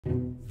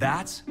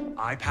That's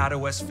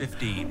iPadOS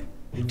 15,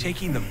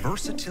 taking the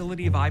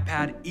versatility of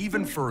iPad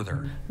even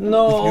further.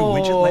 No. With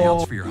new widget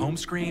layouts for your home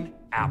screen,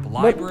 app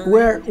library,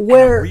 but and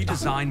where? a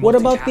redesigned What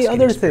about the multitasking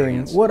other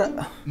experience.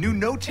 thing? New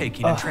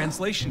note-taking and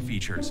translation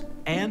features,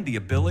 and the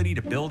ability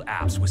to build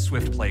apps with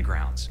Swift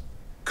playgrounds.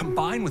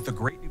 Combined with the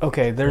great...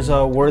 Okay, there's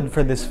a word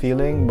for this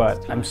feeling,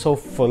 but I'm so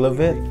full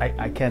of it,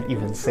 I can't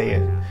even say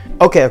it.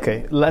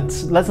 Okay,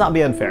 let's not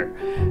be unfair.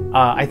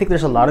 I think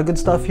there's a lot of good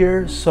stuff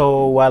here,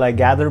 so while I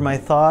gather my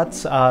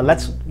thoughts,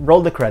 let's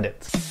roll the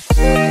credits.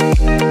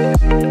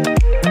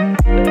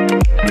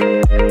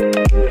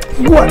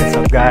 What is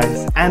up,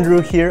 guys?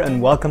 Andrew here,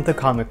 and welcome to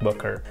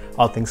Comicbooker.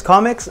 All things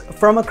comics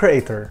from a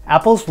creator.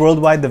 Apple's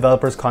Worldwide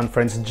Developers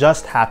Conference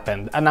just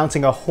happened,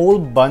 announcing a whole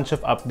bunch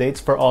of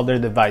updates for all their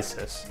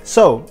devices.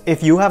 So,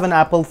 if you have an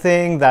Apple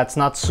thing that's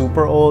not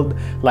super old,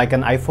 like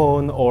an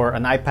iPhone or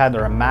an iPad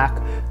or a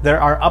Mac, there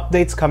are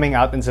updates coming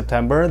out in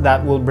September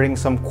that will bring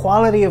some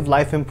quality of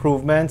life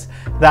improvements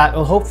that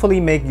will hopefully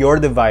make your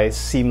device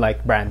seem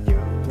like brand new.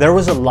 There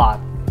was a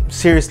lot,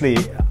 seriously,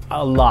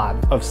 a lot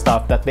of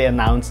stuff that they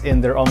announced in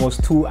their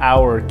almost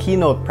 2-hour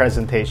keynote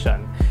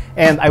presentation.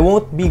 And I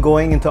won't be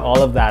going into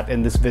all of that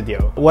in this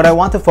video. What I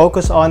want to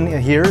focus on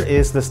here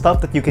is the stuff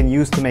that you can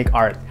use to make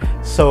art.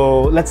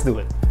 So let's do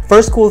it.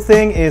 First cool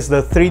thing is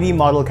the 3D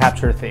model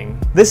capture thing.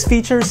 This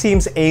feature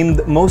seems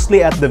aimed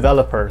mostly at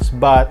developers,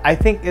 but I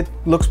think it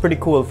looks pretty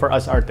cool for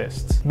us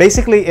artists.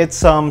 Basically, it's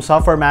some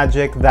software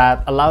magic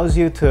that allows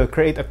you to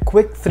create a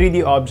quick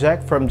 3D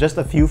object from just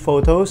a few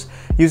photos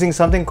using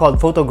something called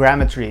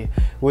photogrammetry,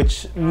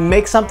 which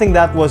makes something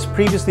that was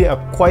previously a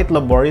quite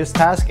laborious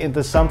task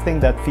into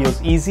something that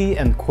feels easy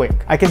and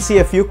quick. I can see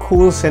a few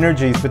cool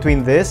synergies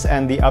between this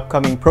and the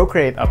upcoming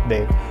Procreate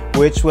update,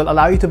 which will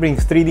allow you to bring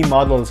 3D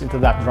models into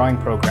that drawing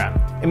program.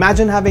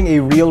 Imagine having a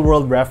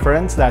real-world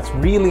reference that's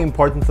really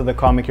important to the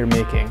comic you're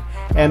making,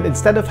 and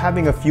instead of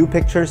having a few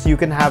pictures, you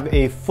can have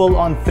a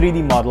full-on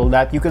 3D model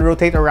that you can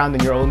rotate around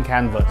in your own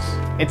canvas.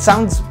 It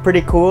sounds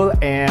pretty cool,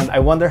 and I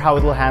wonder how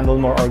it will handle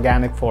more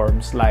organic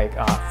forms like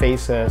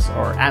faces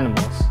or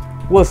animals.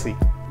 We'll see.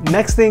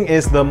 Next thing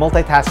is the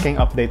multitasking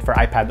update for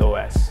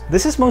iPadOS.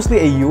 This is mostly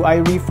a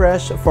UI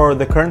refresh for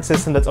the current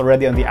system that's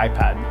already on the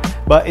iPad,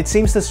 but it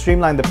seems to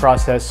streamline the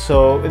process,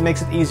 so it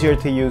makes it easier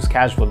to use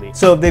casually.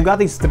 So they've got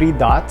these 3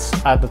 dots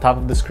at the top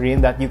of the screen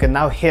that you can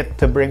now hit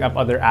to bring up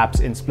other apps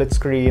in split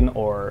screen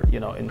or,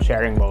 in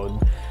sharing mode.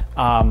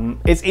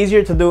 It's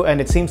easier to do, and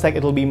it seems like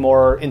it'll be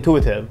more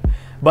intuitive.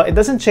 But it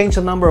doesn't change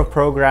the number of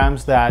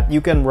programs that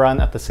you can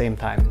run at the same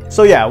time.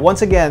 So yeah,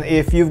 once again,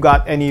 if you've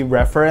got any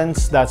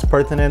reference that's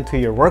pertinent to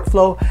your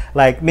workflow,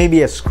 like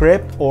maybe a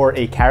script or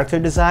a character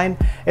design,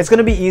 it's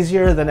gonna be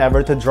easier than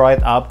ever to draw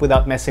it up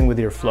without messing with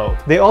your flow.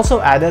 They also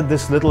added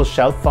this little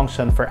shelf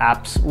function for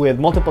apps with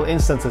multiple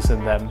instances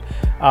in them,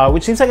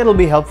 which seems like it'll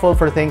be helpful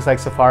for things like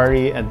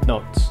Safari and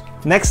Notes.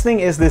 Next thing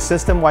is this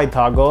system-wide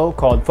toggle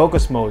called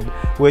Focus Mode,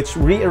 which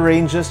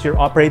rearranges your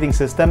operating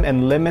system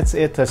and limits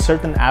it to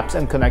certain apps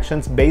and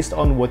connections based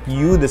on what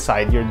you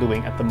decide you're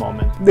doing at the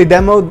moment. They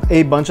demoed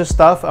a bunch of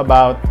stuff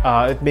about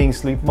it being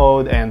sleep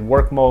mode and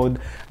work mode,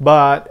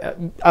 but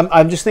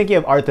I'm just thinking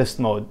of artist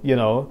mode,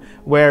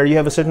 where you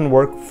have a certain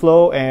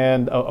workflow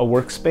and a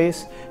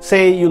workspace.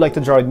 Say you like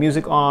to draw with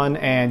music on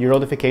and your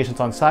notifications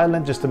on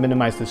silent just to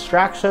minimize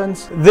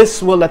distractions.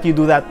 This will let you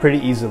do that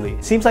pretty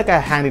easily. Seems like a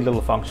handy little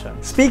function.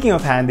 Speaking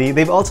of handy,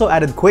 they've also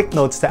added quick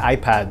notes to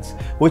iPads,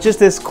 which is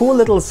this cool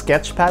little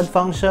sketchpad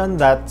function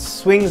that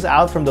swings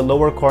out from the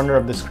lower corner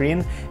of the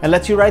screen and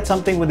lets you write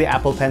something with the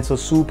Apple Pencil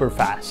super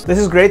fast. This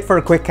is great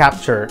for quick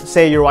capture.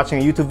 Say you're watching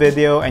a YouTube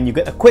video and you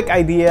get a quick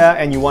idea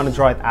and you want to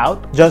draw it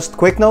out. Just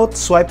quick note,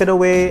 swipe it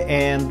away,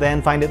 and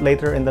then find it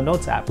later in the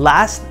Notes app.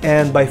 Last,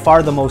 and by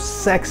far the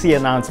most sexy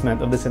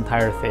announcement of this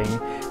entire thing,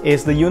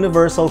 is the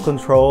Universal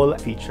Control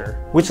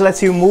feature, which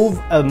lets you move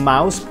a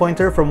mouse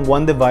pointer from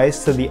one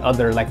device to the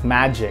other like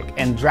magic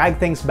and drag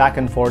things back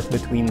and forth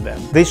between them.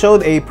 They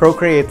showed a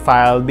Procreate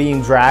file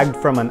being dragged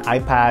from an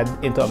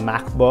iPad into a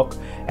MacBook,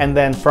 and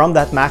then from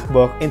that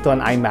MacBook into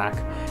an iMac.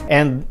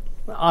 And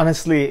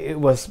honestly, it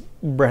was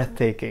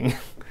breathtaking.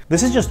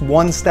 This is just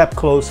one step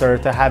closer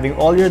to having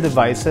all your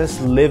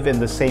devices live in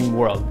the same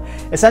world.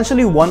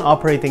 Essentially one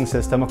operating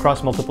system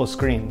across multiple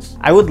screens.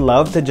 I would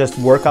love to just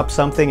work up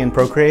something in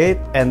Procreate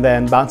and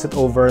then bounce it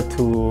over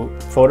to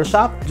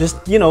Photoshop.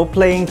 Just,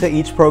 playing to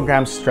each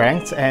program's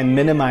strengths and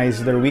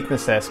minimize their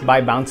weaknesses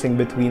by bouncing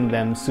between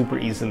them super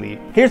easily.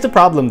 Here's the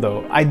problem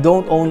though. I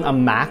don't own a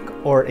Mac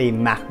or a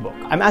MacBook.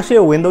 I'm actually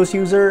a Windows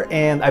user,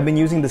 and I've been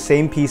using the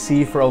same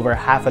PC for over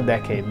half a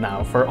decade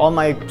now for all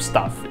my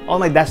stuff, all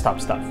my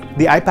desktop stuff.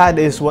 The iPad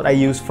is what I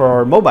use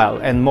for mobile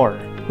and more.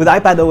 With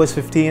iPadOS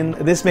 15,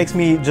 this makes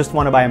me just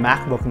want to buy a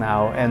MacBook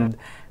now, and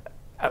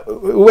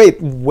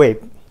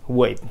wait.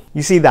 Wait,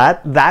 you see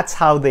that? That's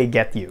how they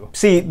get you.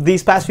 See,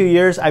 these past few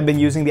years, I've been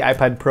using the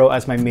iPad Pro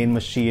as my main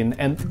machine,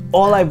 and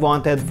all I've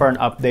wanted for an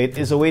update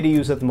is a way to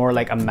use it more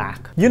like a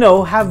Mac. You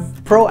know,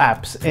 have Pro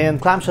apps in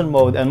clamshell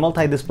mode and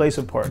multi-display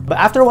support. But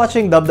after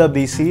watching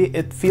WWDC,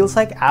 it feels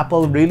like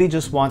Apple really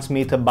just wants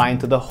me to buy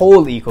into the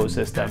whole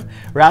ecosystem,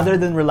 rather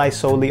than rely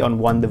solely on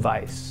one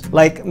device.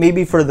 Like,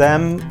 maybe for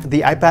them,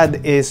 the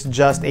iPad is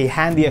just a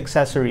handy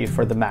accessory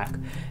for the Mac,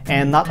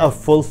 and not a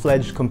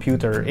full-fledged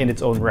computer in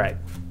its own right.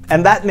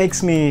 And that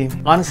makes me,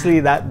 honestly,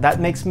 that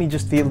makes me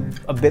just feel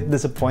a bit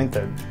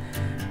disappointed.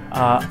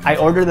 I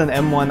ordered an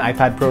M1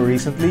 iPad Pro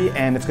recently,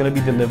 and it's going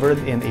to be delivered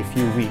in a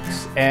few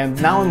weeks.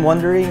 And now I'm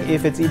wondering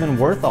if it's even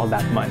worth all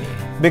that money.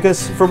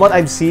 Because from what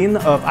I've seen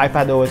of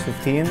iPadOS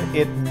 15,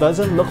 it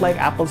doesn't look like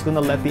Apple's going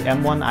to let the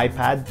M1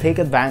 iPad take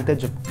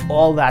advantage of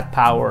all that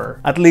power.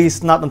 At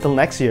least not until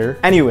next year.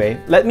 Anyway,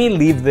 let me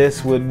leave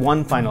this with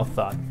one final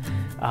thought.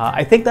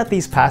 I think that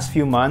these past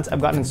few months, I've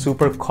gotten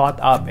super caught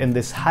up in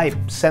this hype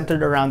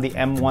centered around the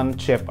M1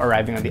 chip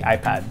arriving on the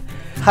iPad.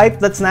 Hype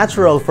that's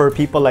natural for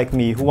people like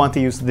me who want to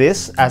use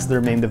this as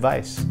their main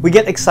device. We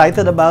get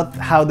excited about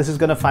how this is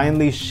going to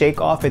finally shake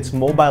off its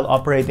mobile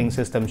operating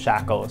system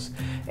shackles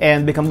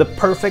and become the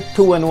perfect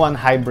 2-in-1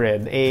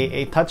 hybrid,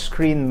 a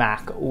touchscreen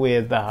Mac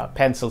with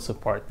pencil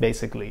support,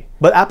 basically.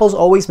 But Apple's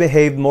always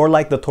behaved more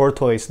like the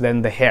tortoise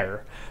than the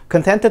hare,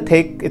 content to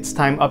take its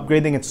time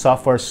upgrading its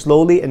software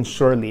slowly and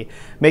surely,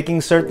 making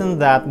certain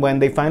that when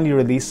they finally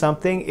release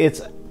something,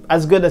 it's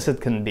as good as it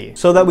can be,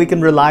 so that we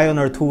can rely on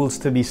our tools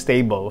to be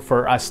stable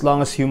for as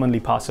long as humanly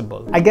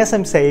possible. I guess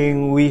I'm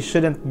saying we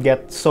shouldn't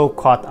get so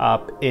caught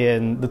up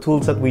in the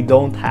tools that we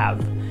don't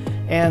have,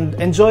 and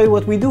enjoy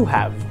what we do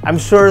have. I'm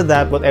sure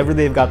that whatever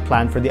they've got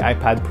planned for the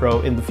iPad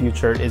Pro in the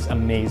future is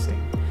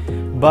amazing.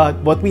 But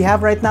what we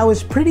have right now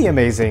is pretty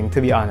amazing,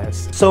 to be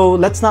honest. So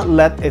let's not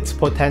let its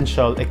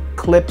potential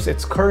eclipse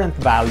its current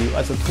value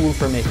as a tool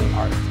for making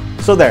art.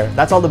 So there,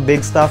 that's all the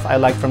big stuff I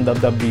liked from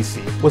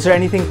WWDC. Was there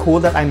anything cool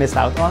that I missed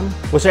out on?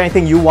 Was there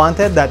anything you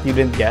wanted that you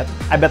didn't get?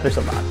 I bet there's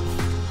a lot.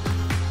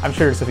 I'm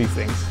sure there's a few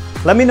things.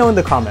 Let me know in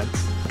the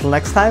comments. Until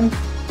next time,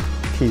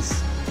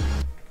 peace.